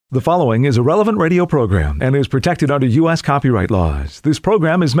The following is a relevant radio program and is protected under U.S. copyright laws. This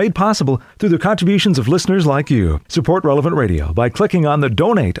program is made possible through the contributions of listeners like you. Support Relevant Radio by clicking on the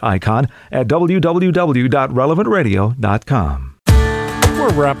donate icon at www.relevantradio.com.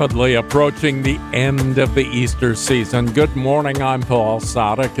 We're rapidly approaching the end of the Easter season. Good morning, I'm Paul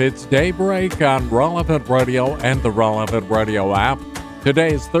Sadek. It's Daybreak on Relevant Radio and the Relevant Radio app.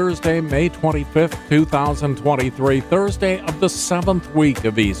 Today is Thursday, May 25th, 2023, Thursday of the 7th week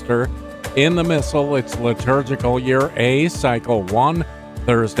of Easter. In the Missal, it's liturgical year A, cycle 1.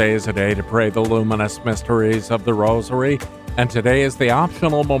 Thursday is a day to pray the luminous mysteries of the Rosary, and today is the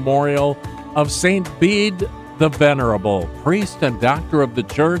optional memorial of Saint Bede the Venerable, priest and doctor of the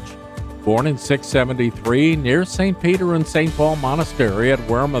Church, born in 673 near St. Peter and St. Paul Monastery at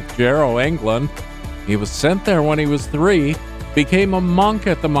Wearmouth-Jarrow, England. He was sent there when he was 3, became a monk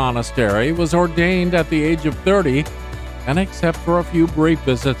at the monastery, was ordained at the age of 30, and except for a few brief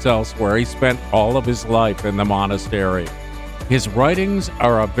visits elsewhere, he spent all of his life in the monastery. His writings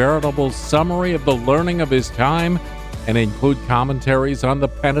are a veritable summary of the learning of his time and include commentaries on the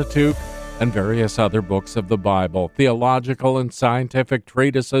Pentateuch and various other books of the Bible, theological and scientific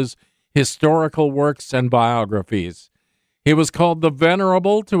treatises, historical works, and biographies. He was called the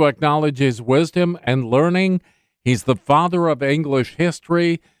Venerable to acknowledge his wisdom and learning. He's the father of English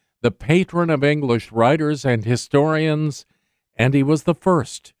history, the patron of English writers and historians, and he was the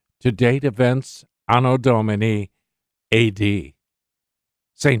first to date events Anno Domini, A.D.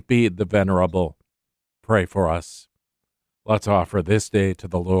 Saint Bede the Venerable, pray for us. Let's offer this day to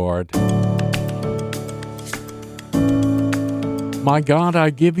the Lord. My God, I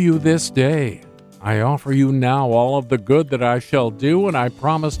give you this day. I offer you now all of the good that I shall do, and I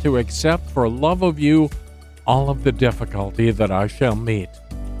promise to accept for love of you all of the difficulty that I shall meet.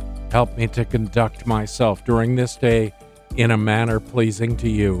 Help me to conduct myself during this day in a manner pleasing to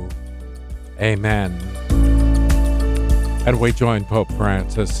you. Amen. And we join Pope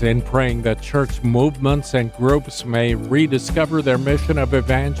Francis in praying that church movements and groups may rediscover their mission of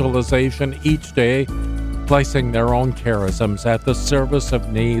evangelization each day, placing their own charisms at the service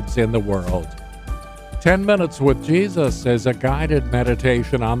of needs in the world. 10 Minutes with Jesus is a guided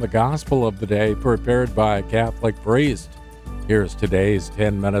meditation on the gospel of the day prepared by a Catholic priest. Here's today's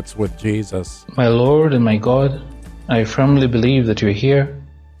 10 Minutes with Jesus. My Lord and my God, I firmly believe that you are here,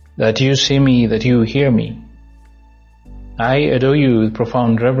 that you see me, that you hear me. I adore you with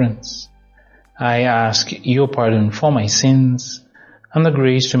profound reverence. I ask your pardon for my sins and the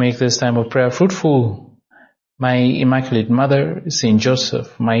grace to make this time of prayer fruitful. My Immaculate Mother, Saint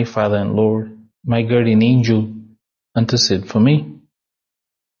Joseph, my Father and Lord, my guardian angel, intercede for me.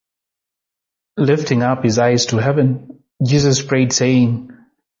 Lifting up his eyes to heaven, Jesus prayed, saying,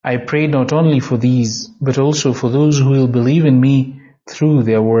 I pray not only for these, but also for those who will believe in me through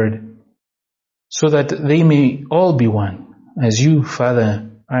their word, so that they may all be one, as you, Father,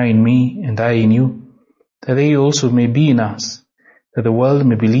 are in me and I in you, that they also may be in us, that the world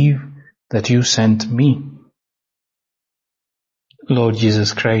may believe that you sent me. Lord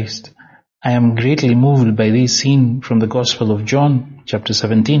Jesus Christ, I am greatly moved by this scene from the Gospel of John, chapter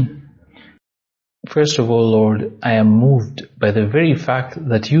 17. First of all, Lord, I am moved by the very fact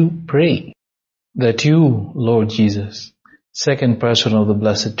that you pray, that you, Lord Jesus, second person of the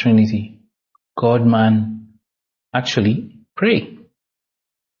Blessed Trinity, God-man, actually pray.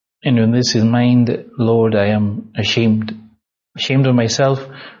 And with this in mind, Lord, I am ashamed of myself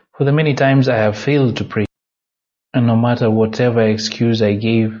for the many times I have failed to pray. And no matter whatever excuse I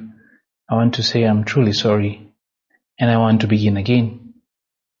gave, I want to say I'm truly sorry, and I want to begin again,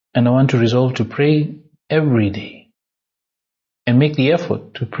 and I want to resolve to pray every day, and make the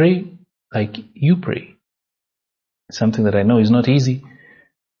effort to pray like you pray. Something that I know is not easy,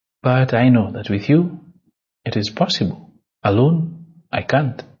 but I know that with you, it is possible. Alone, I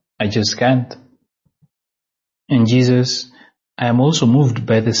can't. I just can't. And Jesus, I am also moved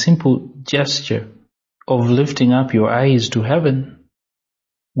by the simple gesture of lifting up your eyes to heaven.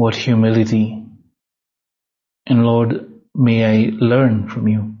 What humility. And Lord, may I learn from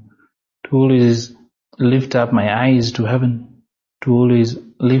you to always lift up my eyes to heaven, to always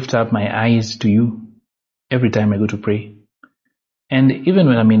lift up my eyes to you every time I go to pray. And even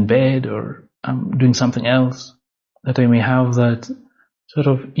when I'm in bed or I'm doing something else, that I may have that sort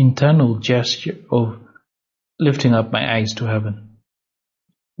of internal gesture of lifting up my eyes to heaven,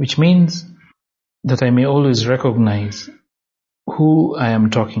 which means that I may always recognize who I am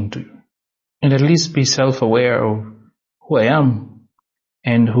talking to, and at least be self-aware of who I am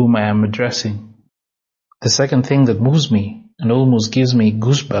and whom I am addressing. The second thing that moves me and almost gives me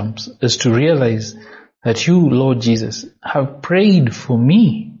goosebumps is to realize that you, Lord Jesus, have prayed for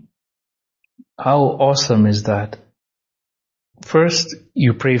me How awesome is that? First,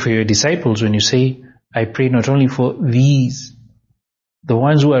 you pray for your disciples when you say, I pray not only for these, the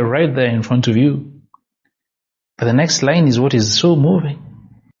ones who are right there in front of you. But the next line is what is so moving,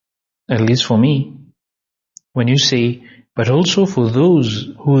 at least for me, when you say, but also for those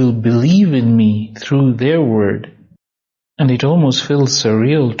who will believe in me through their word. And it almost feels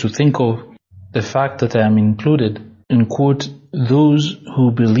surreal to think of the fact that I am included in, quote, those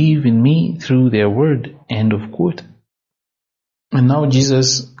who believe in me through their word, end of quote. And now,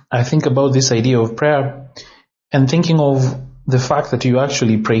 Jesus, I think about this idea of prayer and thinking of the fact that you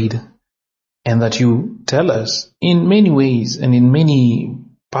actually prayed and that you tell us in many ways and in many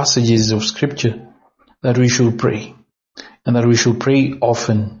passages of scripture that we should pray and that we should pray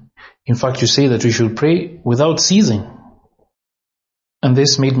often. In fact, you say that we should pray without ceasing. And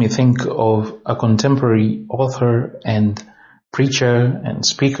this made me think of a contemporary author and preacher and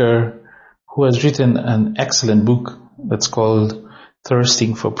speaker who has written an excellent book that's called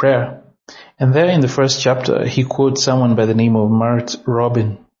Thirsting for Prayer. And there in the first chapter, he quotes someone by the name of Mart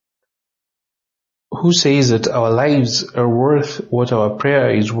Robin, who says that our lives are worth what our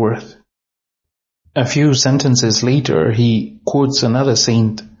prayer is worth. A few sentences later, he quotes another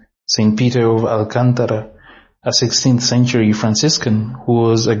saint, Saint Peter of Alcantara, a 16th century Franciscan who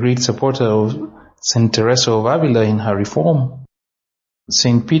was a great supporter of Saint Teresa of Avila in her reform.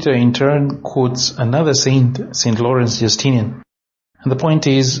 Saint Peter in turn quotes another saint, Saint Lawrence Justinian. And the point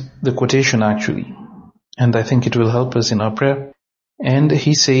is the quotation actually, and I think it will help us in our prayer. And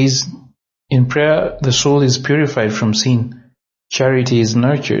he says, in prayer the soul is purified from sin, charity is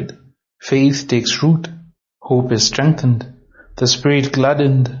nurtured, faith takes root, hope is strengthened, the spirit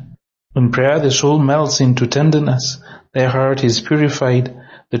gladdened. In prayer the soul melts into tenderness, the heart is purified,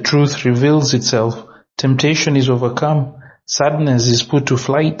 the truth reveals itself, temptation is overcome, sadness is put to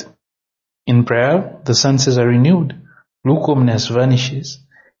flight. In prayer the senses are renewed, lukewarmness vanishes,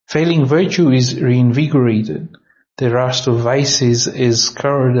 failing virtue is reinvigorated, the rust of vices is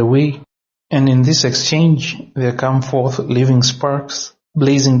scoured away, and in this exchange there come forth living sparks,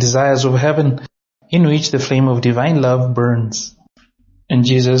 blazing desires of heaven, in which the flame of divine love burns. And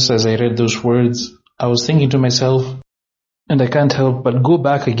Jesus, as I read those words, I was thinking to myself, and I can't help but go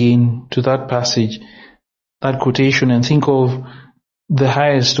back again to that passage, that quotation, and think of the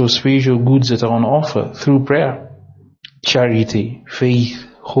highest of spiritual goods that are on offer through prayer. Charity, faith,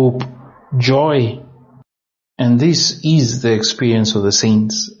 hope, joy. And this is the experience of the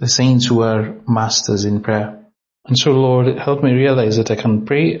saints who are masters in prayer. And so, Lord, help me realize that I can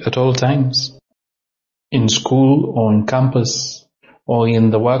pray at all times, in school or in campus, or in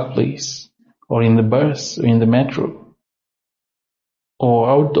the workplace, or in the bus, or in the metro, or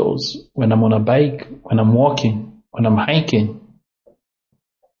outdoors, when I'm on a bike, when I'm walking, when I'm hiking,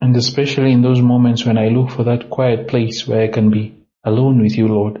 and especially in those moments when I look for that quiet place where I can be alone with you,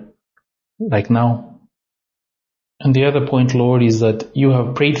 Lord, like now. And the other point, Lord, is that you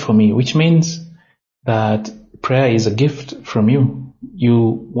have prayed for me, which means that prayer is a gift from you.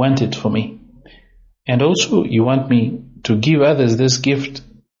 You want it for me. And also you want me to give others this gift.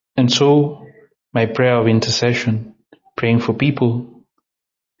 And so my prayer of intercession, praying for people.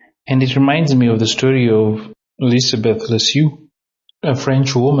 And it reminds me of the story of Elisabeth Lisieux, a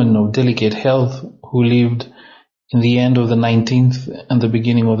French woman of delicate health who lived in the end of the 19th and the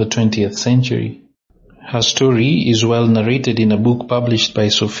beginning of the 20th century. Her story is well narrated in a book published by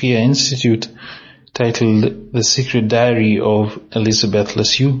Sophia Institute titled The Secret Diary of Elisabeth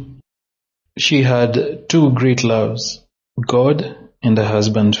Lisieux. She had two great loves, God and her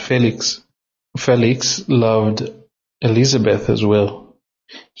husband Felix. Felix loved Elizabeth as well,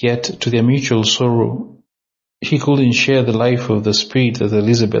 yet to their mutual sorrow, he couldn't share the life of the spirit that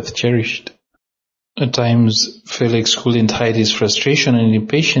Elizabeth cherished. At times, Felix couldn't hide his frustration and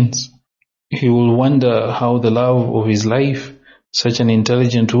impatience. He will wonder how the love of his life, such an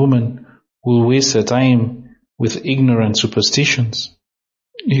intelligent woman, will waste her time with ignorant superstitions.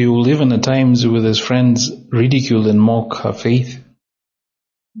 He will even at times with his friends ridicule and mock her faith.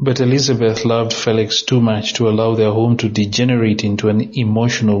 But Elizabeth loved Felix too much to allow their home to degenerate into an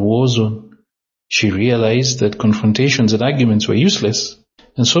emotional war zone. She realized that confrontations and arguments were useless,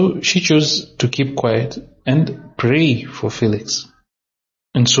 and so she chose to keep quiet and pray for Felix.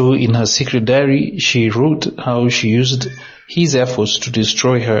 And so in her secret diary, she wrote how she used his efforts to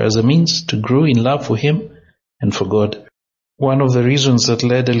destroy her as a means to grow in love for him and for God. One of the reasons that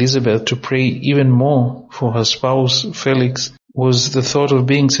led Elizabeth to pray even more for her spouse, Felix, was the thought of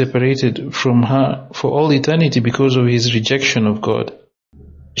being separated from her for all eternity because of his rejection of God.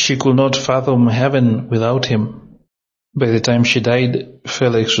 She could not fathom heaven without him. By the time she died,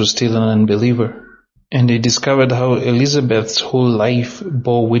 Felix was still an unbeliever, and he discovered how Elizabeth's whole life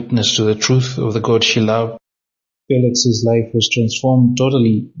bore witness to the truth of the God she loved. Felix's life was transformed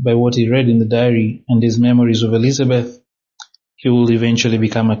totally by what he read in the diary and his memories of Elizabeth. He will eventually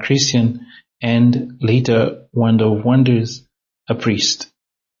become a Christian and later, wonder of wonders, a priest.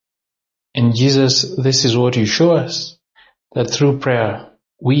 And Jesus, this is what you show us, that through prayer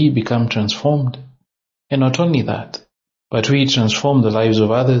we become transformed. And not only that, but we transform the lives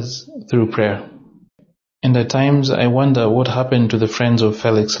of others through prayer. And at times I wonder what happened to the friends of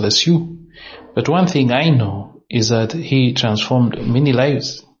Felix Lesieux. But one thing I know is that he transformed many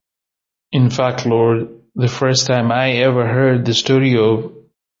lives. In fact, Lord, the first time I ever heard the story of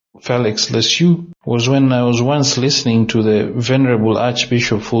Felix Lesieux was when I was once listening to the Venerable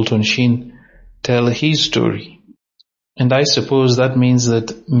Archbishop Fulton Sheen tell his story. And I suppose that means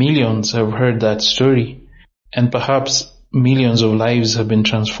that millions have heard that story, and perhaps millions of lives have been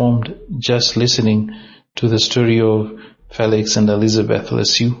transformed just listening to the story of Felix and Elizabeth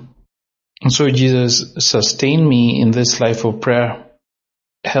Lesieux. And so Jesus, sustain me in this life of prayer.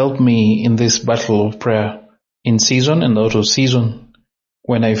 Help me in this battle of prayer, in season and out of season,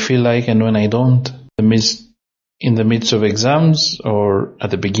 when I feel like and when I don't, in the midst of exams or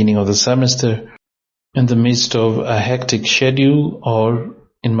at the beginning of the semester, in the midst of a hectic schedule or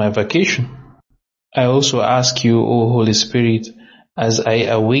in my vacation. I also ask you, O Holy Spirit, as I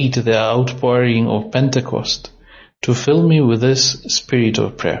await the outpouring of Pentecost, to fill me with this spirit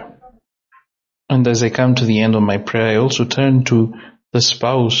of prayer. And as I come to the end of my prayer, I also turn to the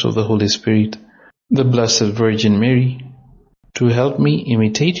spouse of the Holy Spirit, the Blessed Virgin Mary, to help me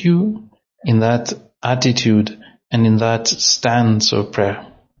imitate you in that attitude and in that stance of prayer.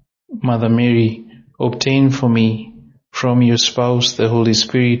 Mother Mary, obtain for me from your spouse, the Holy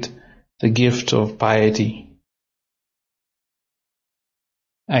Spirit, the gift of piety.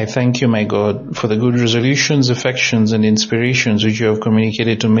 I thank you, my God, for the good resolutions, affections, and inspirations which you have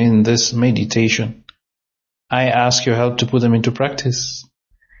communicated to me in this meditation. I ask your help to put them into practice.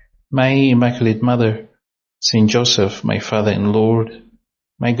 My Immaculate Mother, Saint Joseph, my Father and Lord,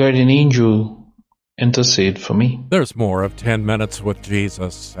 my guardian angel, intercede for me. There's more of 10 Minutes with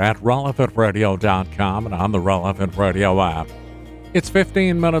Jesus at relevantradio.com and on the Relevant Radio app. It's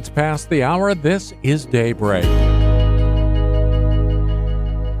 15 minutes past the hour. This is Daybreak.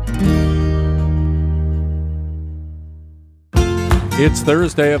 It's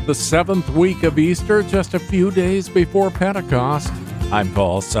Thursday of the 7th week of Easter, just a few days before Pentecost. I'm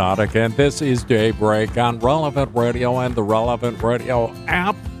Paul Sadek, and this is Daybreak on Relevant Radio and the Relevant Radio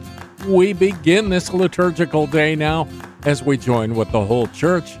app. We begin this liturgical day now as we join with the whole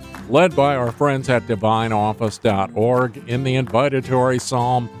church, led by our friends at divineoffice.org in the invitatory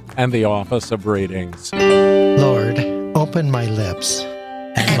psalm and the office of readings. Lord, open my lips,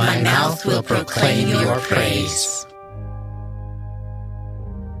 and my mouth will proclaim your praise.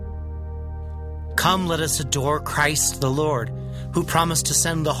 Come, let us adore Christ the Lord, who promised to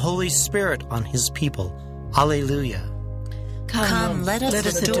send the Holy Spirit on his people. Alleluia. Come, let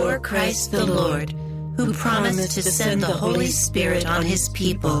us adore Christ the Lord, who promised to send the Holy Spirit on his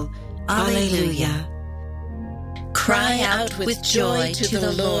people. Alleluia. Cry out with joy to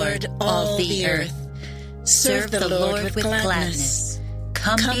the Lord, all the earth. Serve the Lord with gladness.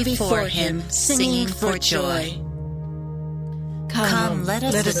 Come before him, singing for joy. Come, let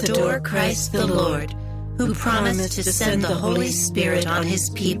us adore Christ the Lord, who promised to send the Holy Spirit on his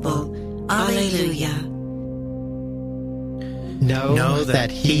people. Alleluia. Know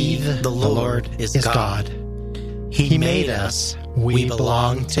that he, the Lord, is God. He made us. We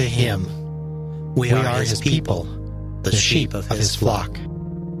belong to him. We are his people, the sheep of his flock.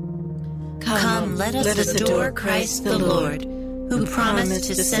 Come, let us adore Christ the Lord, who promised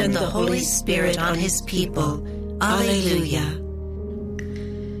to send the Holy Spirit on his people. Alleluia.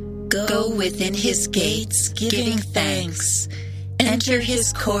 Go within his gates, giving thanks. Enter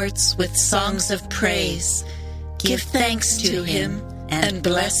his courts with songs of praise. Give thanks to him and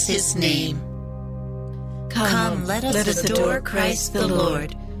bless his name. Come, let us adore Christ the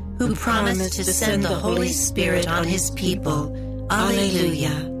Lord, who promised to send the Holy Spirit on his people.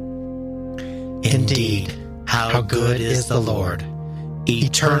 Alleluia. Indeed, how good is the Lord!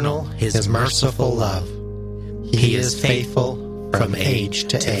 Eternal his merciful love. He is faithful from age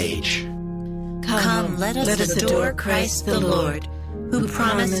to age. Come, let us adore Christ the Lord, who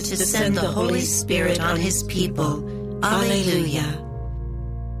promised to send the Holy Spirit on his people. Alleluia.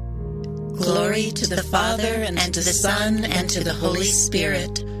 Glory to the Father, and to the Son, and to the Holy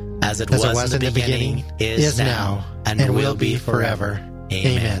Spirit. As it was in the beginning, is now, and will be forever.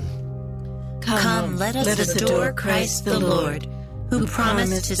 Amen. Come, let us adore Christ the Lord, who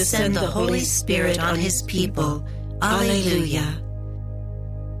promised to send the Holy Spirit on his people. Alleluia.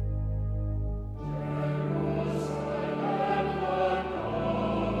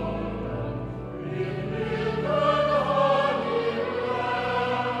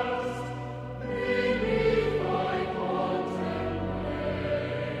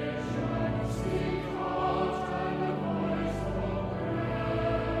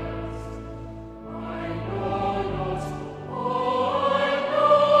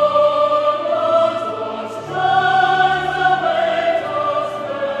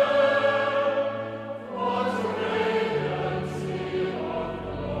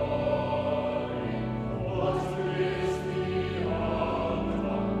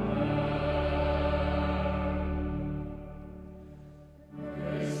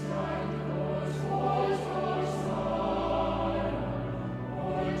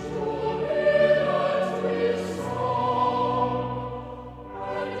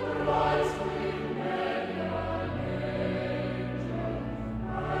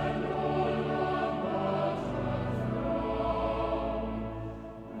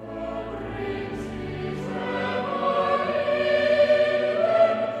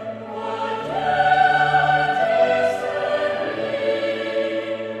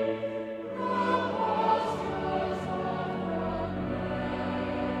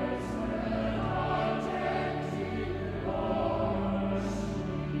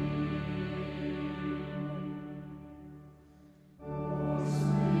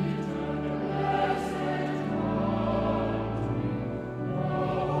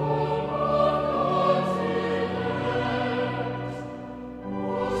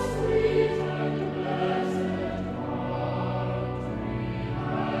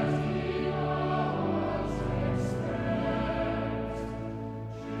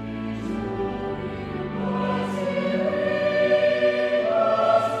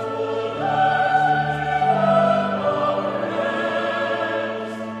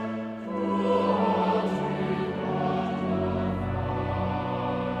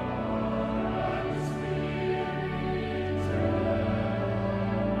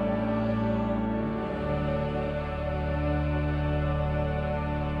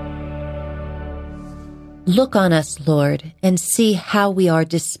 Look on us, Lord, and see how we are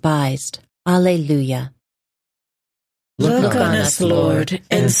despised. Alleluia. Look on us, Lord,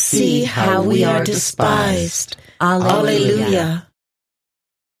 and see how we are despised. Alleluia.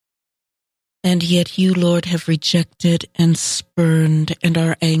 And yet you, Lord, have rejected and spurned and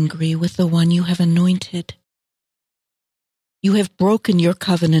are angry with the one you have anointed. You have broken your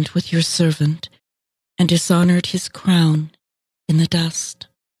covenant with your servant and dishonored his crown in the dust.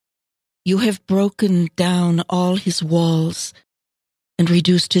 You have broken down all his walls and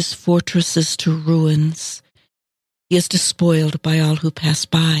reduced his fortresses to ruins. He is despoiled by all who pass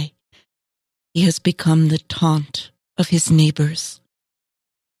by. He has become the taunt of his neighbors.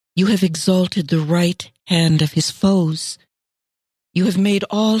 You have exalted the right hand of his foes. You have made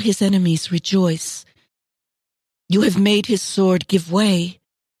all his enemies rejoice. You have made his sword give way.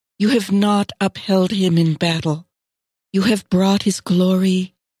 You have not upheld him in battle. You have brought his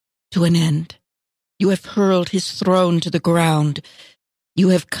glory to an end. You have hurled his throne to the ground. You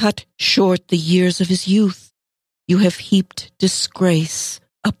have cut short the years of his youth. You have heaped disgrace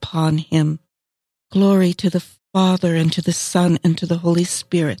upon him. Glory to the Father, and to the Son, and to the Holy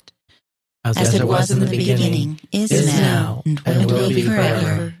Spirit. As it was in the beginning, is now, and will be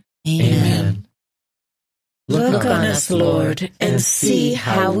forever. Amen. Look on us, Lord, and see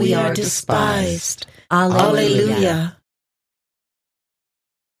how we are despised. Alleluia.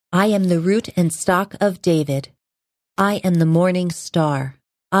 I am the root and stock of David. I am the morning star.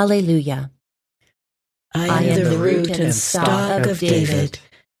 Alleluia. I am the root and stock of David.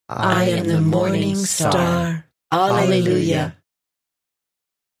 I am the morning star. Alleluia.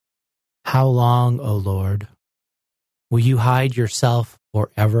 How long, O Lord? Will you hide yourself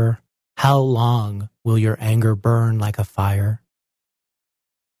forever? How long will your anger burn like a fire?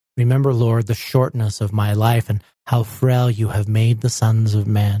 Remember, Lord, the shortness of my life and how frail you have made the sons of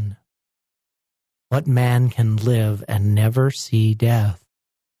men. What man can live and never see death?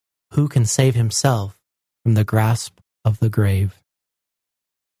 Who can save himself from the grasp of the grave?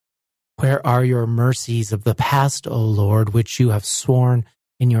 Where are your mercies of the past, O Lord, which you have sworn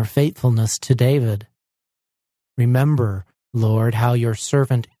in your faithfulness to David? Remember, Lord, how your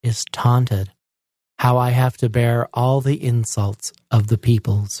servant is taunted, how I have to bear all the insults of the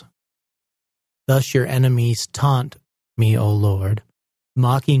peoples. Thus your enemies taunt me, O Lord,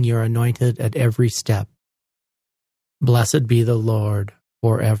 mocking your anointed at every step. Blessed be the Lord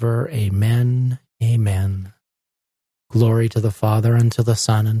forever. Amen. Amen. Glory to the Father, and to the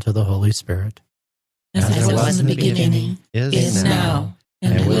Son, and to the Holy Spirit. As it was in the beginning, is now,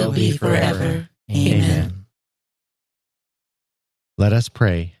 and will be forever. Amen. Let us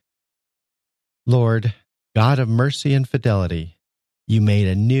pray. Lord, God of mercy and fidelity, you made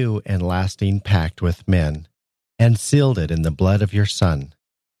a new and lasting pact with men, and sealed it in the blood of your Son.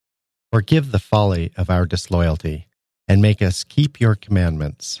 Forgive the folly of our disloyalty, and make us keep your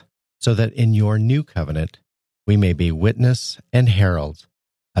commandments, so that in your new covenant we may be witness and heralds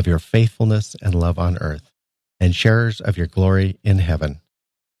of your faithfulness and love on earth, and sharers of your glory in heaven.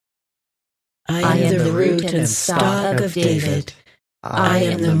 I am the root and stock of David. I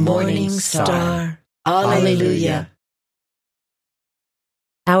am the morning star. Alleluia.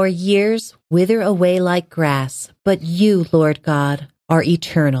 Our years wither away like grass, but you, Lord God, are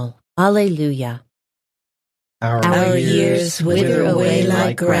eternal. Alleluia. Our years wither away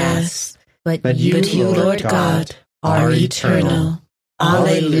like grass, but you, Lord God, are eternal.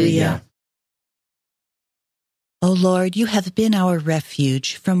 Alleluia. O Lord, you have been our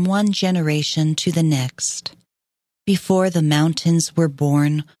refuge from one generation to the next. Before the mountains were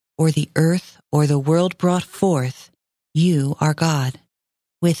born, or the earth or the world brought forth, you are God,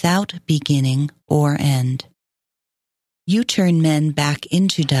 without beginning or end. You turn men back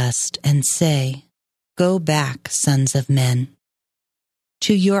into dust and say, "Go back, sons of men."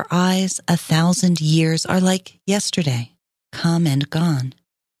 To your eyes 1,000 years are like yesterday, come and gone,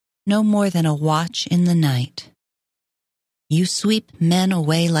 no more than a watch in the night. You sweep men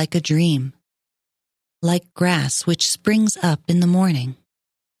away like a dream, like grass which springs up in the morning.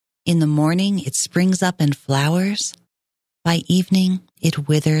 In the morning it springs up and flowers, by evening it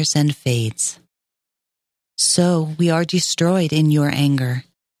withers and fades. So we are destroyed in your anger,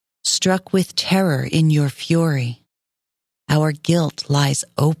 struck with terror in your fury. Our guilt lies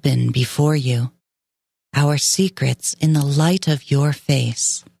open before you, our secrets in the light of your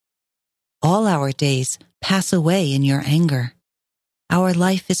face. All our days pass away in your anger. Our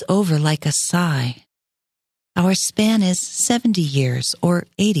life is over like a sigh. Our span is 70 years or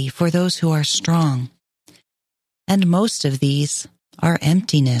 80 for those who are strong. And most of these are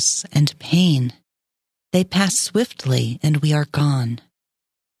emptiness and pain. They pass swiftly and we are gone.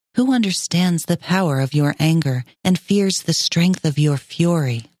 Who understands the power of your anger and fears the strength of your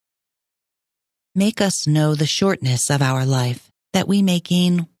fury? Make us know the shortness of our life, that we may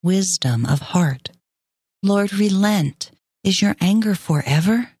gain wisdom of heart. Lord, relent. Is your anger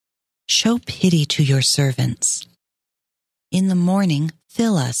forever? Show pity to your servants. In the morning,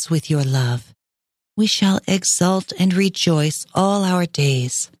 fill us with your love. We shall exult and rejoice all our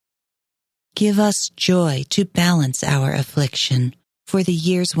days. Give us joy to balance our affliction for the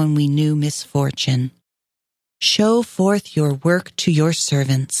years when we knew misfortune. Show forth your work to your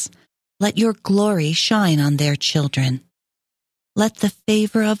servants. Let your glory shine on their children. Let the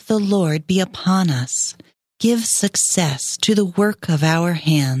favor of the Lord be upon us. Give success to the work of our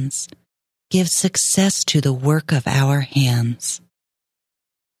hands. Give success to the work of our hands.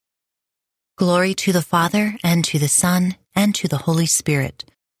 Glory to the Father, and to the Son, and to the Holy Spirit,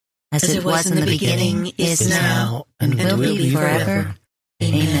 as it was in the beginning, is now, and will be forever.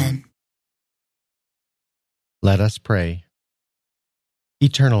 Amen. Let us pray.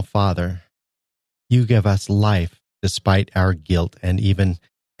 Eternal Father, you give us life despite our guilt, and even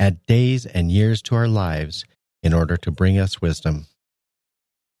add days and years to our lives in order to bring us wisdom.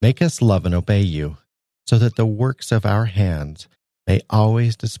 Make us love and obey you, so that the works of our hands may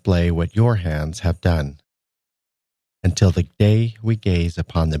always display what your hands have done, until the day we gaze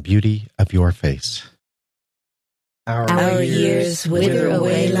upon the beauty of your face. Our years wither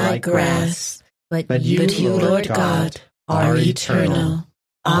away like grass, but you, Lord God, are eternal.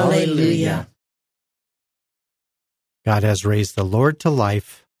 Alleluia. God has raised the Lord to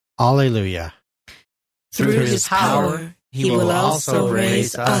life. Alleluia. Through his power, he will also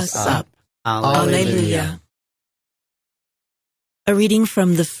raise us up. Alleluia. A reading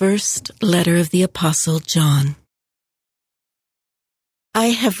from the first letter of the Apostle John. I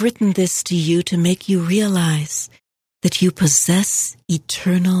have written this to you to make you realize that you possess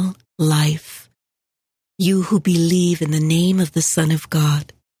eternal life, you who believe in the name of the Son of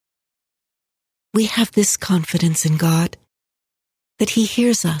God. We have this confidence in God, that he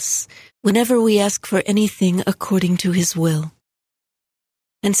hears us whenever we ask for anything according to his will.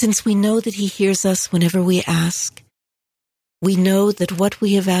 And since we know that he hears us whenever we ask, we know that what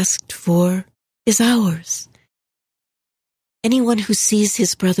we have asked for is ours. Anyone who sees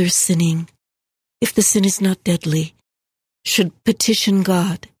his brother sinning, if the sin is not deadly, should petition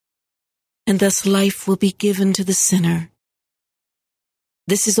God, and thus life will be given to the sinner.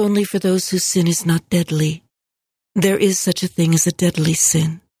 This is only for those whose sin is not deadly. There is such a thing as a deadly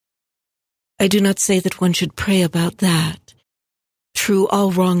sin. I do not say that one should pray about that. True,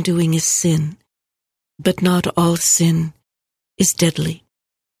 all wrongdoing is sin, but not all sin is deadly.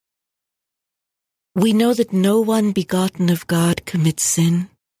 We know that no one begotten of God commits sin.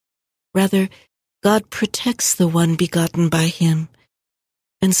 Rather, God protects the one begotten by him,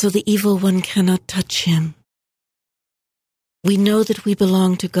 and so the evil one cannot touch him. We know that we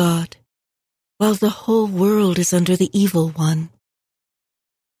belong to God, while the whole world is under the evil one.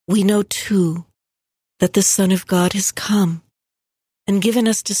 We know, too, that the Son of God has come and given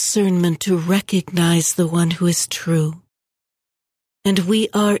us discernment to recognize the one who is true. And we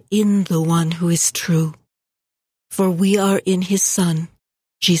are in the one who is true, for we are in his Son,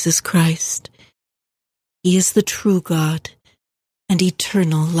 Jesus Christ. He is the true God and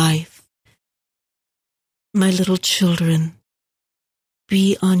eternal life. My little children,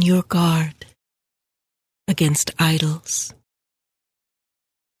 be on your guard against idols.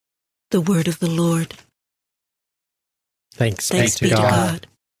 The word of the Lord. Thanks be to God.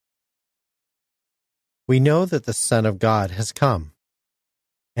 We know that the Son of God has come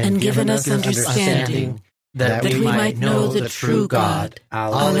and given us understanding that we might know the true God.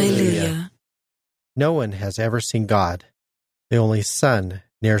 Alleluia. No one has ever seen God. The only Son,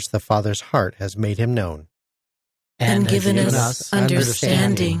 nearest the Father's heart, has made him known. And given us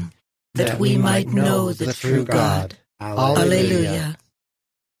understanding that we might know the true God. Alleluia.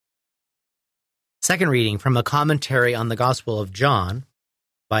 Second reading from a commentary on the Gospel of John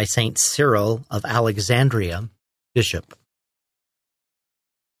by St. Cyril of Alexandria, Bishop.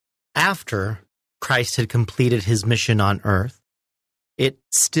 After Christ had completed his mission on earth, it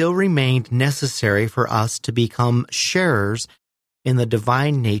still remained necessary for us to become sharers in the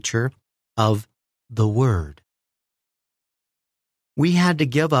divine nature of the Word. We had to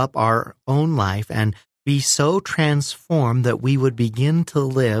give up our own life and be so transformed that we would begin to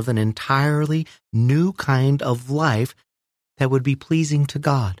live an entirely new kind of life that would be pleasing to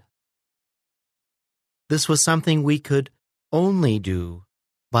God. This was something we could only do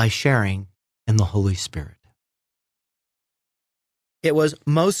by sharing in the Holy Spirit. It was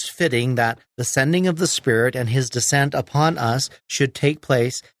most fitting that the sending of the Spirit and his descent upon us should take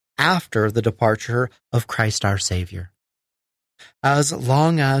place after the departure of Christ our Savior. As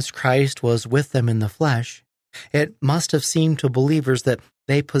long as Christ was with them in the flesh, it must have seemed to believers that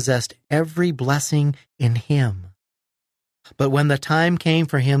they possessed every blessing in him. But when the time came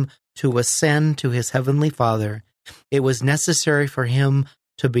for him to ascend to his heavenly Father, it was necessary for him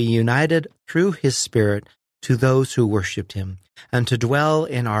to be united through his Spirit to those who worshipped him, and to dwell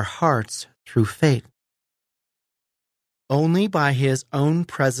in our hearts through faith. Only by his own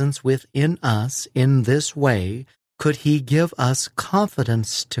presence within us in this way could he give us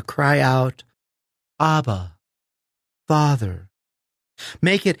confidence to cry out, Abba, Father.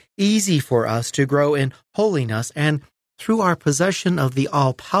 Make it easy for us to grow in holiness, and through our possession of the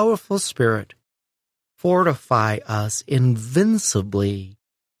all-powerful Spirit, fortify us invincibly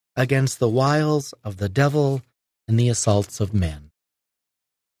against the wiles of the devil and the assaults of men.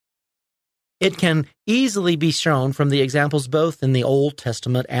 It can easily be shown from the examples both in the Old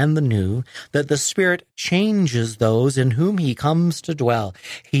Testament and the New that the Spirit changes those in whom he comes to dwell.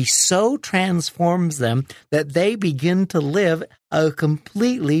 He so transforms them that they begin to live a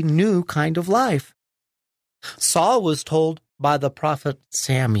completely new kind of life. Saul was told by the prophet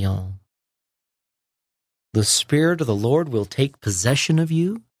Samuel, "The Spirit of the Lord will take possession of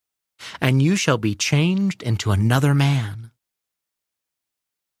you, and you shall be changed into another man."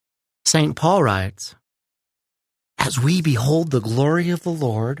 St. Paul writes, "As we behold the glory of the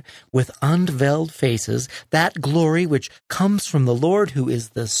Lord with unveiled faces, that glory which comes from the Lord who is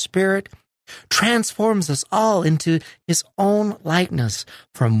the Spirit transforms us all into his own likeness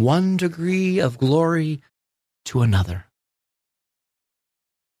from one degree of glory to another."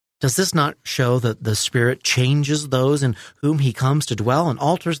 Does this not show that the Spirit changes those in whom he comes to dwell and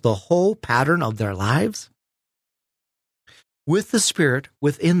alters the whole pattern of their lives? With the Spirit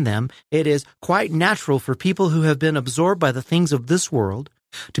within them, it is quite natural for people who have been absorbed by the things of this world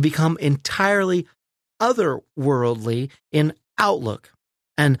to become entirely otherworldly in outlook,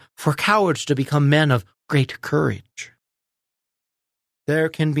 and for cowards to become men of great courage. There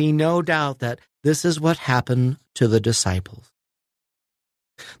can be no doubt that this is what happened to the disciples.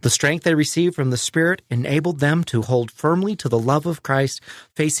 The strength they received from the Spirit enabled them to hold firmly to the love of Christ,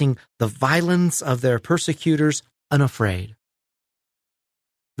 facing the violence of their persecutors unafraid.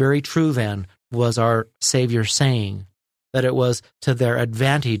 Very true, then, was our Savior saying that it was to their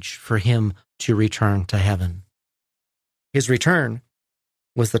advantage for him to return to heaven. His return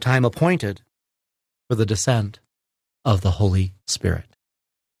was the time appointed for the descent of the Holy Spirit.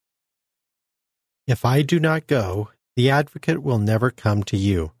 If I do not go, the Advocate will never come to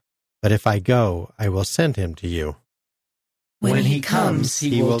you, but if I go, I will send him to you. When he comes,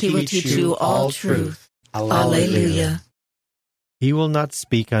 he will teach you all truth. Alleluia. He will not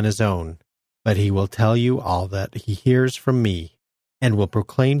speak on his own, but he will tell you all that he hears from me, and will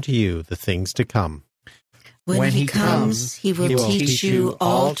proclaim to you the things to come. When he comes, he will teach you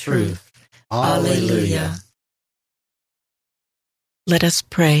all truth. Alleluia. Let us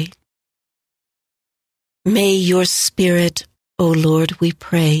pray. May your Spirit, O Lord, we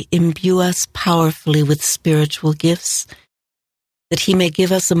pray, imbue us powerfully with spiritual gifts, that he may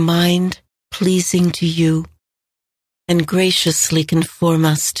give us a mind pleasing to you and graciously conform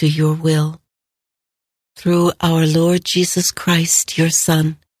us to your will. Through our Lord Jesus Christ, your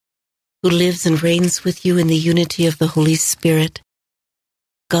Son, who lives and reigns with you in the unity of the Holy Spirit,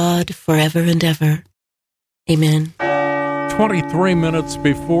 God forever and ever. Amen. 23 minutes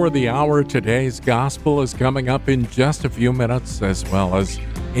before the hour, today's gospel is coming up in just a few minutes, as well as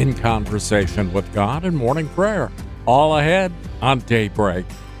In Conversation with God and morning prayer. All ahead on Daybreak,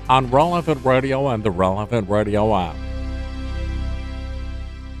 on Relevant Radio and the Relevant Radio app.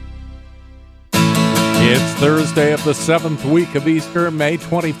 It's Thursday of the 7th week of Easter, May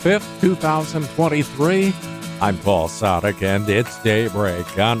 25th, 2023. I'm Paul Sadek, and it's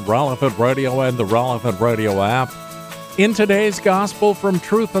Daybreak on Relevant Radio and the Relevant Radio app. In today's Gospel from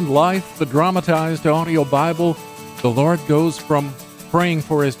Truth and Life, the dramatized audio Bible, the Lord goes from praying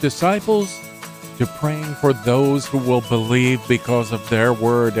for his disciples to praying for those who will believe because of their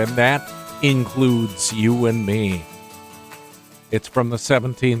word, and that includes you and me. It's from the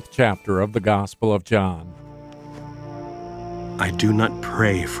 17th chapter of the Gospel of John. I do not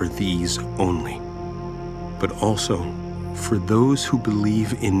pray for these only, but also for those who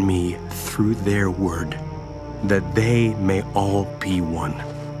believe in me through their word, that they may all be one,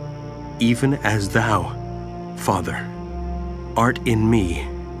 even as thou, Father, art in me,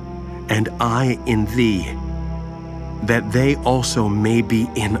 and I in thee, that they also may be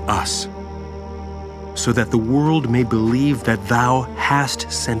in us, so that the world may believe that thou hast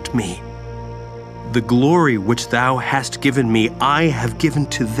sent me. The glory which thou hast given me, I have given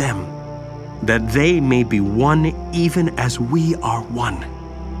to them, that they may be one even as we are one,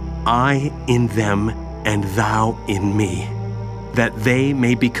 I in them and thou in me, that they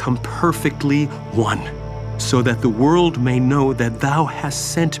may become perfectly one, so that the world may know that thou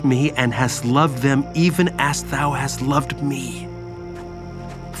hast sent me and hast loved them even as thou hast loved me.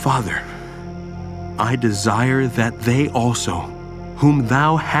 Father, I desire that they also, whom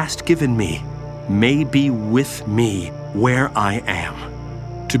thou hast given me, may be with me where I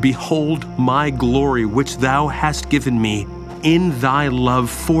am, to behold my glory which thou hast given me in thy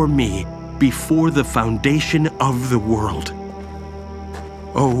love for me before the foundation of the world.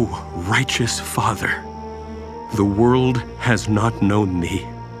 O righteous Father, the world has not known thee,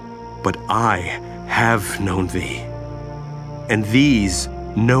 but I have known thee. And these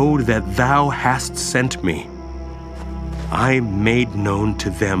know that thou hast sent me. I made known to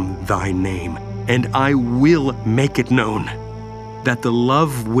them thy name, and I will make it known, that the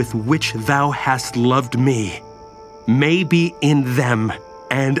love with which thou hast loved me may be in them,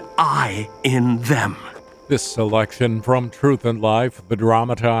 and I in them. This selection from Truth and Life, the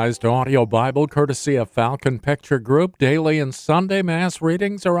dramatized audio Bible, courtesy of Falcon Picture Group. Daily and Sunday Mass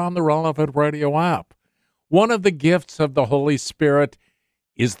readings are on the Relevant Radio app. One of the gifts of the Holy Spirit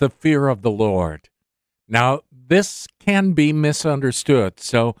is the fear of the Lord. Now, this can be misunderstood,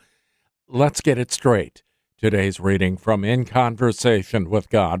 so let's get it straight. Today's reading from In Conversation with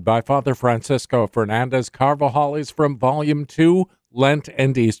God by Father Francisco Fernandez Carvajal is from Volume 2, Lent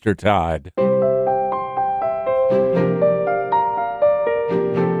and Eastertide.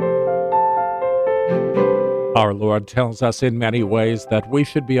 Our Lord tells us in many ways that we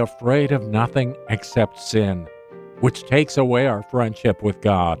should be afraid of nothing except sin, which takes away our friendship with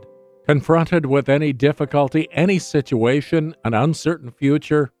God. Confronted with any difficulty, any situation, an uncertain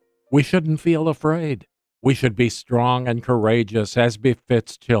future, we shouldn't feel afraid. We should be strong and courageous as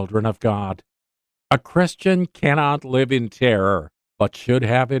befits children of God. A Christian cannot live in terror, but should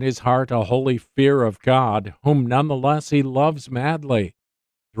have in his heart a holy fear of God, whom nonetheless he loves madly.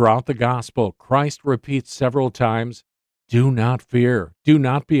 Throughout the Gospel, Christ repeats several times, "Do not fear, do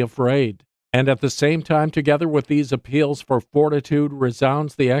not be afraid." And at the same time, together with these appeals for fortitude,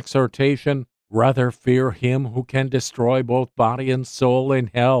 resounds the exhortation, "Rather fear him who can destroy both body and soul in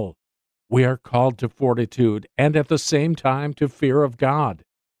hell." We are called to fortitude and at the same time to fear of God.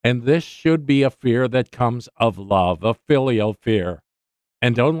 And this should be a fear that comes of love, a filial fear.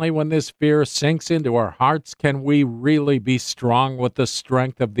 And only when this fear sinks into our hearts can we really be strong with the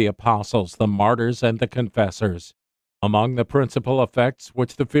strength of the apostles, the martyrs, and the confessors. Among the principal effects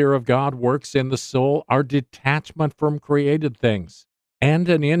which the fear of God works in the soul are detachment from created things, and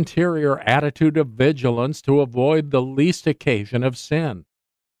an interior attitude of vigilance to avoid the least occasion of sin.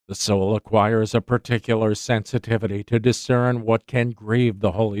 The soul acquires a particular sensitivity to discern what can grieve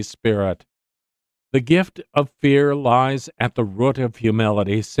the Holy Spirit. The gift of fear lies at the root of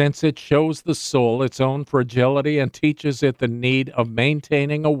humility, since it shows the soul its own fragility and teaches it the need of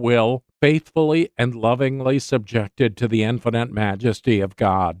maintaining a will faithfully and lovingly subjected to the infinite majesty of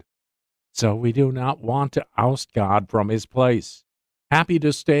God. So we do not want to oust God from his place. Happy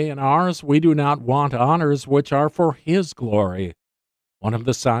to stay in ours, we do not want honors which are for his glory. One of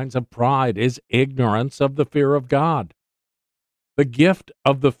the signs of pride is ignorance of the fear of God. The gift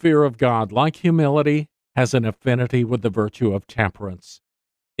of the fear of God, like humility, has an affinity with the virtue of temperance.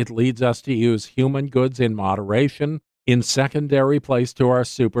 It leads us to use human goods in moderation, in secondary place to our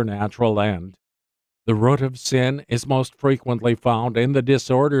supernatural end. The root of sin is most frequently found in the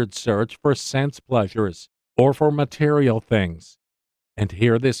disordered search for sense pleasures or for material things. And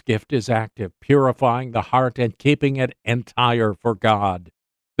here this gift is active, purifying the heart and keeping it entire for God.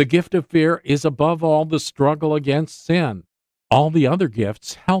 The gift of fear is above all the struggle against sin. All the other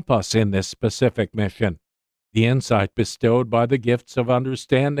gifts help us in this specific mission. The insight bestowed by the gifts of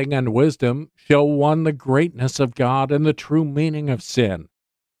understanding and wisdom show one the greatness of God and the true meaning of sin.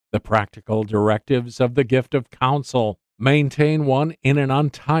 The practical directives of the gift of counsel maintain one in an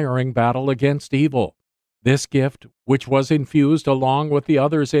untiring battle against evil. This gift, which was infused along with the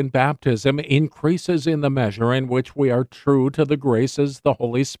others in baptism, increases in the measure in which we are true to the graces the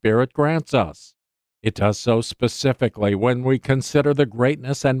Holy Spirit grants us. It does so specifically when we consider the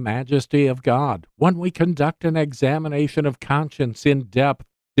greatness and majesty of God, when we conduct an examination of conscience in depth,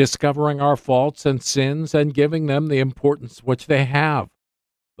 discovering our faults and sins and giving them the importance which they have.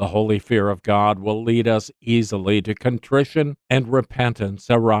 The holy fear of God will lead us easily to contrition and repentance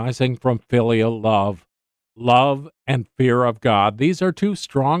arising from filial love. Love and fear of God, these are two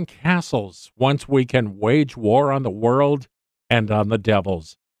strong castles whence we can wage war on the world and on the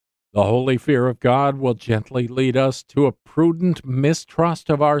devils. The holy fear of God will gently lead us to a prudent mistrust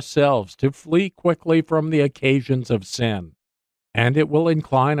of ourselves, to flee quickly from the occasions of sin. And it will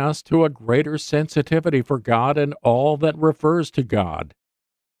incline us to a greater sensitivity for God and all that refers to God.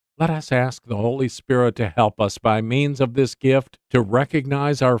 Let us ask the Holy Spirit to help us by means of this gift to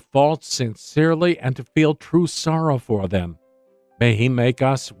recognize our faults sincerely and to feel true sorrow for them. May he make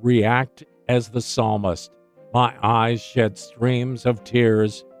us react as the psalmist. My eyes shed streams of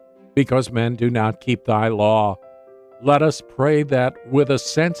tears, because men do not keep thy law. Let us pray that, with a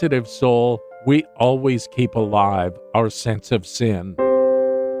sensitive soul, we always keep alive our sense of sin.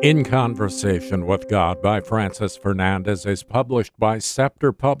 In Conversation with God by Francis Fernandez is published by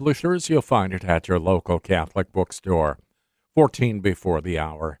Scepter Publishers. You'll find it at your local Catholic bookstore. 14 before the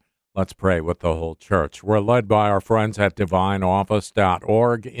hour. Let's pray with the whole church. We're led by our friends at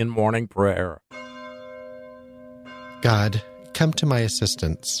divineoffice.org in morning prayer. God, come to my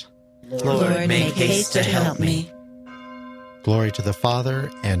assistance. Lord, make haste to help me. Glory to the Father,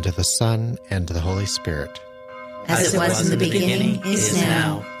 and to the Son, and to the Holy Spirit. As it was in the beginning, is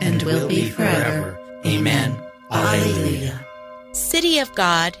now, and will be forever. Amen. Alleluia. City of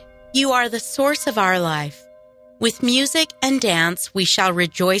God, you are the source of our life. With music and dance, we shall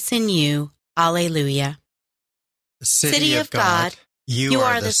rejoice in you. Alleluia. City of God, you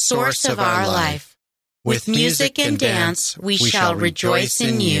are the source of our life. With music and dance, we shall rejoice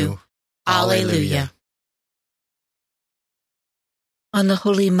in you. Alleluia. On the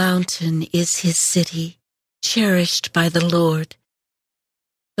holy mountain is his city, cherished by the Lord.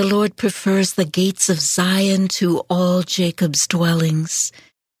 The Lord prefers the gates of Zion to all Jacob's dwellings.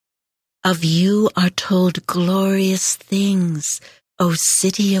 Of you are told glorious things, O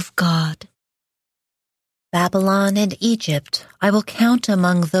city of God. Babylon and Egypt I will count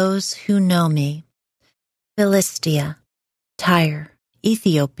among those who know me. Philistia, Tyre,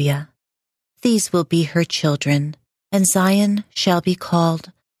 Ethiopia, these will be her children, and Zion shall be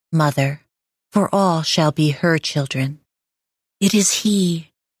called Mother, for all shall be her children. It is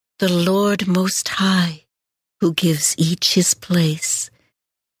he, the Lord Most High, who gives each his place.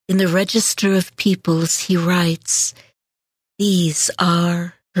 In the register of peoples he writes, these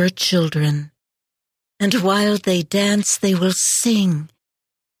are her children. And while they dance they will sing,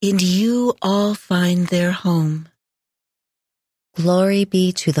 in you all find their home. Glory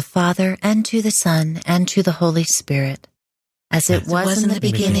be to the Father, and to the Son, and to the Holy Spirit, as it was in the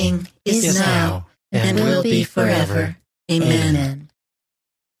beginning, is now, and will be forever. Amen.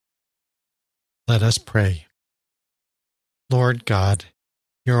 Let us pray. Lord God,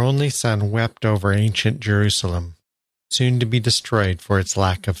 your only Son wept over ancient Jerusalem, soon to be destroyed for its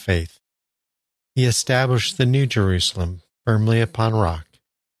lack of faith. He established the new Jerusalem firmly upon rock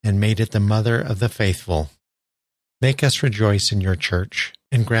and made it the mother of the faithful. Make us rejoice in your church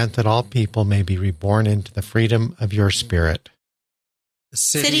and grant that all people may be reborn into the freedom of your Spirit.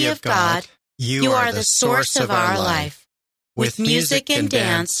 City of God, you are the source of our life. With music and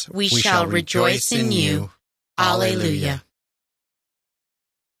dance, we shall rejoice in you. Alleluia.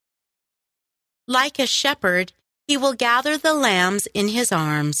 Like a shepherd, he will gather the lambs in his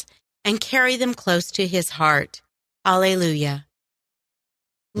arms and carry them close to his heart. Alleluia.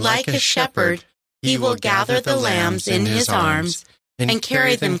 Like a shepherd, he will gather the lambs in his arms and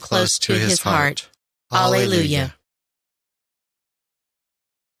carry them close to his heart. Alleluia.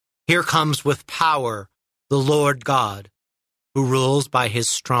 Here comes with power the Lord God, who rules by his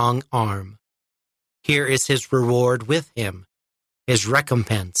strong arm. Here is his reward with him, his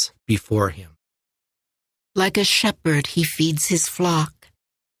recompense before him. Like a shepherd, he feeds his flock.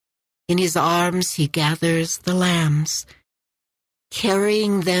 In his arms he gathers the lambs,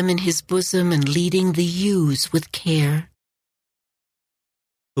 carrying them in his bosom and leading the ewes with care.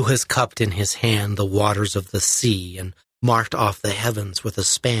 Who has cupped in his hand the waters of the sea and marked off the heavens with a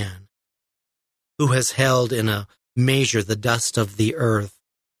span? Who has held in a measure the dust of the earth,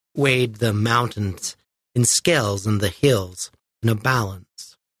 weighed the mountains in scales and the hills in a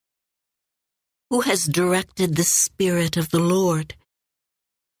balance? Who has directed the Spirit of the Lord,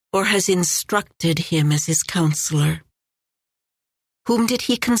 or has instructed him as his counselor? Whom did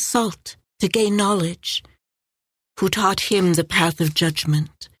he consult to gain knowledge? Who taught him the path of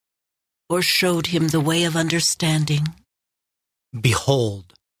judgment, or showed him the way of understanding?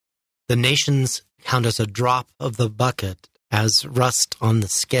 Behold, the nations count as a drop of the bucket, as rust on the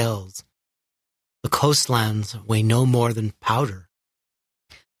scales. The coastlands weigh no more than powder.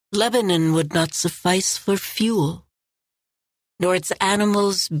 Lebanon would not suffice for fuel, nor its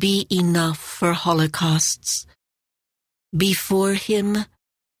animals be enough for holocausts. Before him,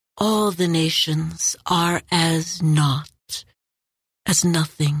 all the nations are as naught, as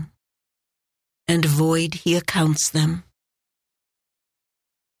nothing, and void he accounts them.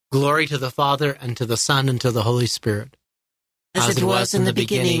 Glory to the Father, and to the Son, and to the Holy Spirit. As it was in the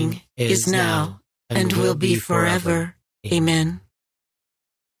beginning, is now, and will be forever. Amen.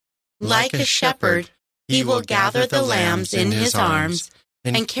 Like a shepherd, he will gather the lambs in his arms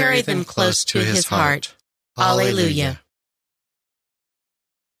and carry them close to his heart. Alleluia.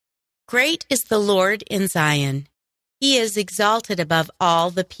 Great is the Lord in Zion. He is exalted above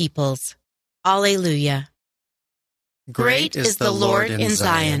all the peoples. Alleluia. Great is the Lord in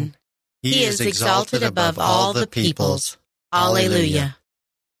Zion. He is exalted above all the peoples. Alleluia.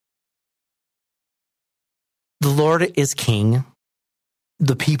 The Lord is King.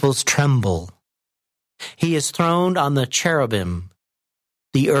 The peoples tremble. He is throned on the cherubim.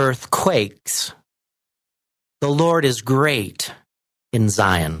 The earth quakes. The Lord is great in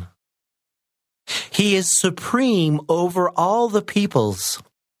Zion. He is supreme over all the peoples.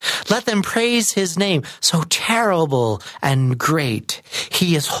 Let them praise his name, so terrible and great.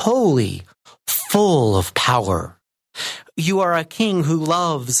 He is holy, full of power. You are a king who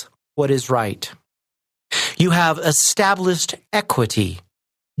loves what is right. You have established equity,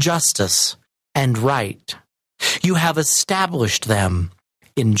 justice, and right. You have established them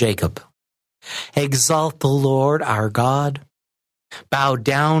in Jacob. Exalt the Lord our God. Bow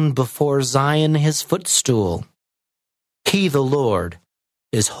down before Zion his footstool. He, the Lord,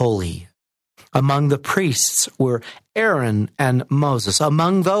 is holy. Among the priests were Aaron and Moses.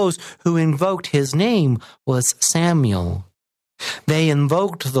 Among those who invoked his name was Samuel. They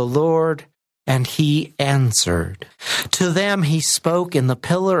invoked the Lord, and he answered. To them he spoke in the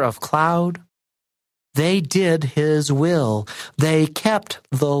pillar of cloud. They did his will. They kept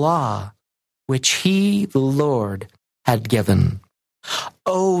the law, which he, the Lord, had given.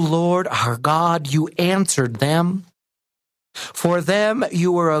 O Lord our God, you answered them. For them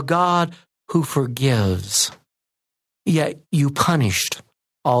you are a God who forgives, yet you punished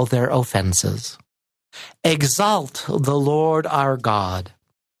all their offenses. Exalt the Lord our God.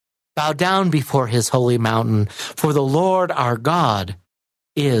 Bow down before his holy mountain, for the Lord our God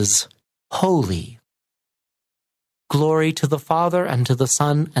is holy. Glory to the Father, and to the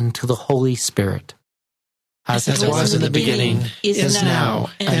Son, and to the Holy Spirit. As it was in the beginning, is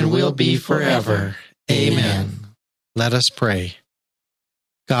now, and will be forever. Amen. Let us pray.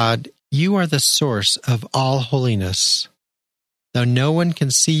 God, you are the source of all holiness. Though no one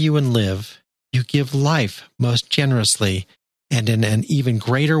can see you and live, you give life most generously and in an even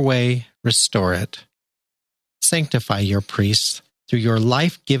greater way restore it. Sanctify your priests through your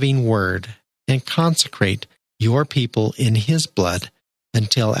life-giving word, and consecrate your people in his blood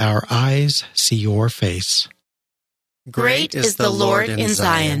until our eyes see your face. Great is the Lord in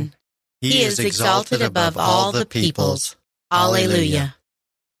Zion. He is exalted above all the peoples. Alleluia.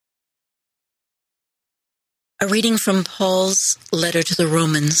 A reading from Paul's letter to the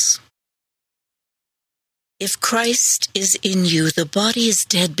Romans. If Christ is in you, the body is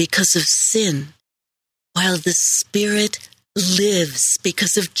dead because of sin, while the Spirit lives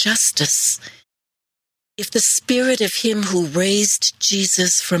because of justice. If the Spirit of him who raised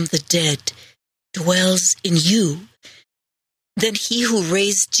Jesus from the dead dwells in you, then he who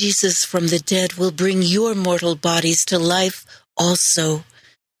raised Jesus from the dead will bring your mortal bodies to life also,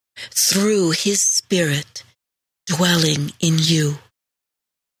 through his Spirit dwelling in you.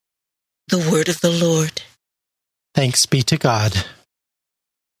 The word of the Lord. Thanks be to God.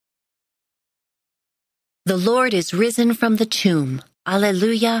 The Lord is risen from the tomb.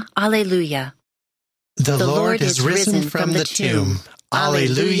 Alleluia, alleluia. The Lord is risen from the tomb.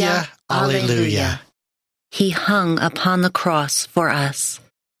 Alleluia, alleluia. He hung upon the cross for us.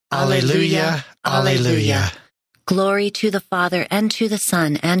 Alleluia, alleluia. Glory to the Father, and to the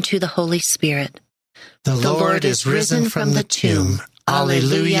Son, and to the Holy Spirit. The Lord is risen from the tomb.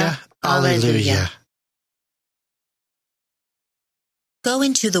 Alleluia, alleluia. Go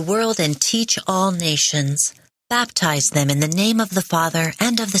into the world and teach all nations. Baptize them in the name of the Father,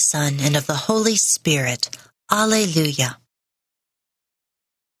 and of the Son, and of the Holy Spirit. Alleluia.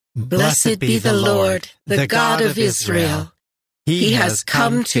 Blessed be the Lord, the God of Israel. He has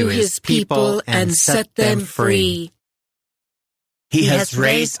come to his people and set them free. He has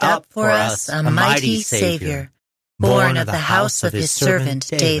raised up for us a mighty Savior, born of the house of his servant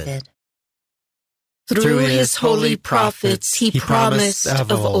David. Through his holy prophets he promised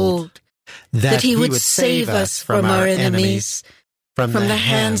of old that he would save us from our enemies, from the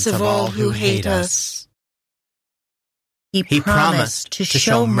hands of all who hate us. He promised to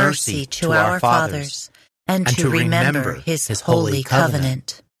show mercy to our fathers and to remember his holy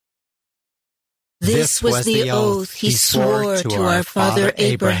covenant. This was the oath he swore to our father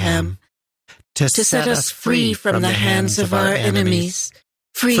Abraham, to set us free from the hands of our enemies,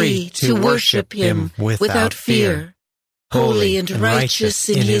 free to worship him without fear, holy and righteous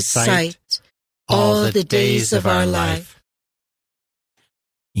in his sight, all the days of our life.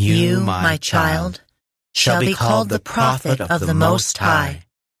 You, my child, shall be called the prophet of the Most High,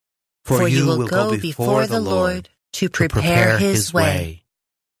 for you will go before the Lord to prepare his way,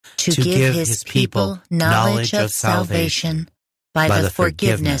 to give his people knowledge of salvation by the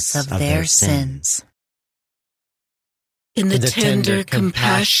forgiveness of their sins. In the tender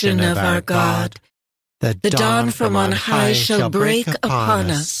compassion of our God, the dawn from on high shall break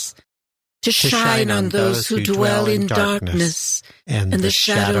upon us, to shine on those who dwell in darkness and the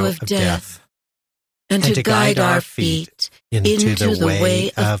shadow of death, and to guide our feet into the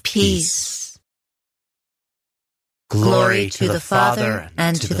way of peace. Glory to the Father,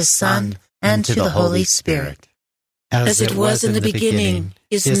 and to the Son, and to the Holy Spirit. As it was in the beginning,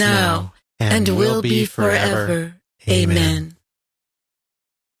 is now, and will be forever. Amen.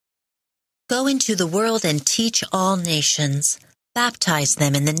 Go into the world and teach all nations. Baptize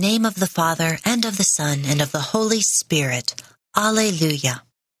them in the name of the Father, and of the Son, and of the Holy Spirit. Alleluia.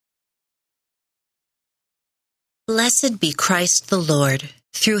 Blessed be Christ the Lord.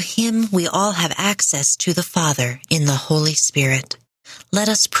 Through him we all have access to the Father in the Holy Spirit. Let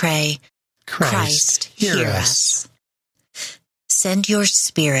us pray. Christ, hear us. Send your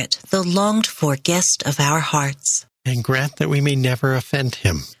Spirit, the longed-for guest of our hearts. And grant that we may never offend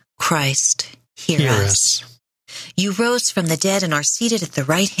him. Christ, hear us. You rose from the dead and are seated at the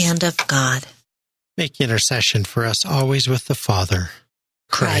right hand of God. Make intercession for us always with the Father.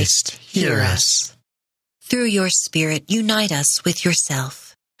 Christ, hear us. Through your Spirit, unite us with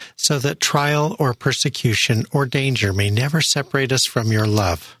yourself, so that trial or persecution or danger may never separate us from your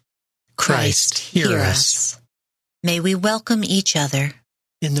love. Christ, hear us. May we welcome each other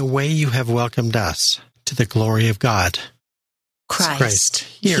in the way you have welcomed us, to the glory of God. Christ,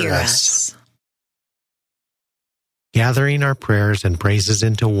 hear us. Gathering our prayers and praises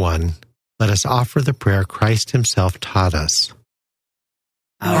into one, let us offer the prayer Christ himself taught us.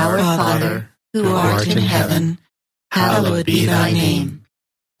 Our Father, who art in heaven, hallowed be thy name.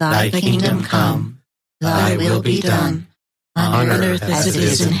 Thy kingdom come, thy will be done, on earth as it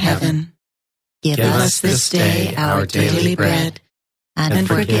is in heaven. Give us this day our daily bread, and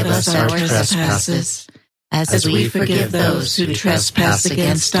forgive us our trespasses, as we forgive those who trespass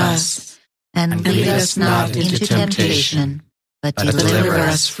against us. And lead us not into temptation, but deliver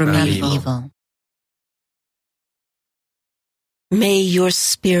us from evil. May your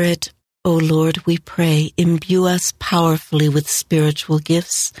Spirit, O Lord, we pray, imbue us powerfully with spiritual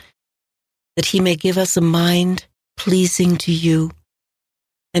gifts, that he may give us a mind pleasing to you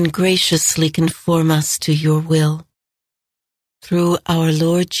and graciously conform us to your will. Through our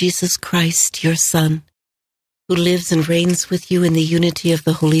Lord Jesus Christ, your Son, who lives and reigns with you in the unity of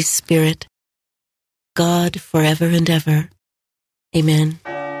the Holy Spirit, God forever and ever. Amen.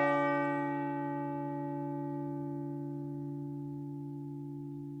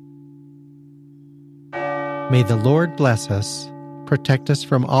 May the Lord bless us, protect us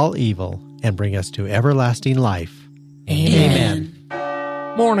from all evil, and bring us to everlasting life. Amen.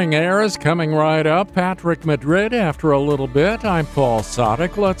 Morning Air is coming right up. Patrick Madrid after a little bit. I'm Paul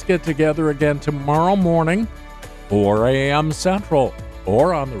Sadek. Let's get together again tomorrow morning, 4 a.m. Central,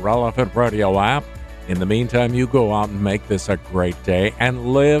 or on the Relevant Radio app. In the meantime, you go out and make this a great day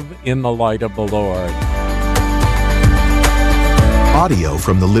and live in the light of the Lord. Audio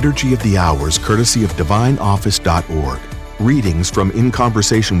from the Liturgy of the Hours, courtesy of DivineOffice.org. Readings from In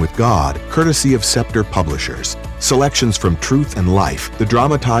Conversation with God, courtesy of Scepter Publishers. Selections from Truth and Life, the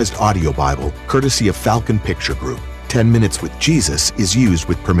dramatized audio Bible, courtesy of Falcon Picture Group. 10 Minutes with Jesus is used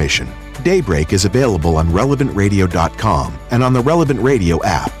with permission. Daybreak is available on RelevantRadio.com and on the Relevant Radio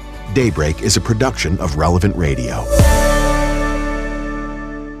app. Daybreak is a production of Relevant Radio.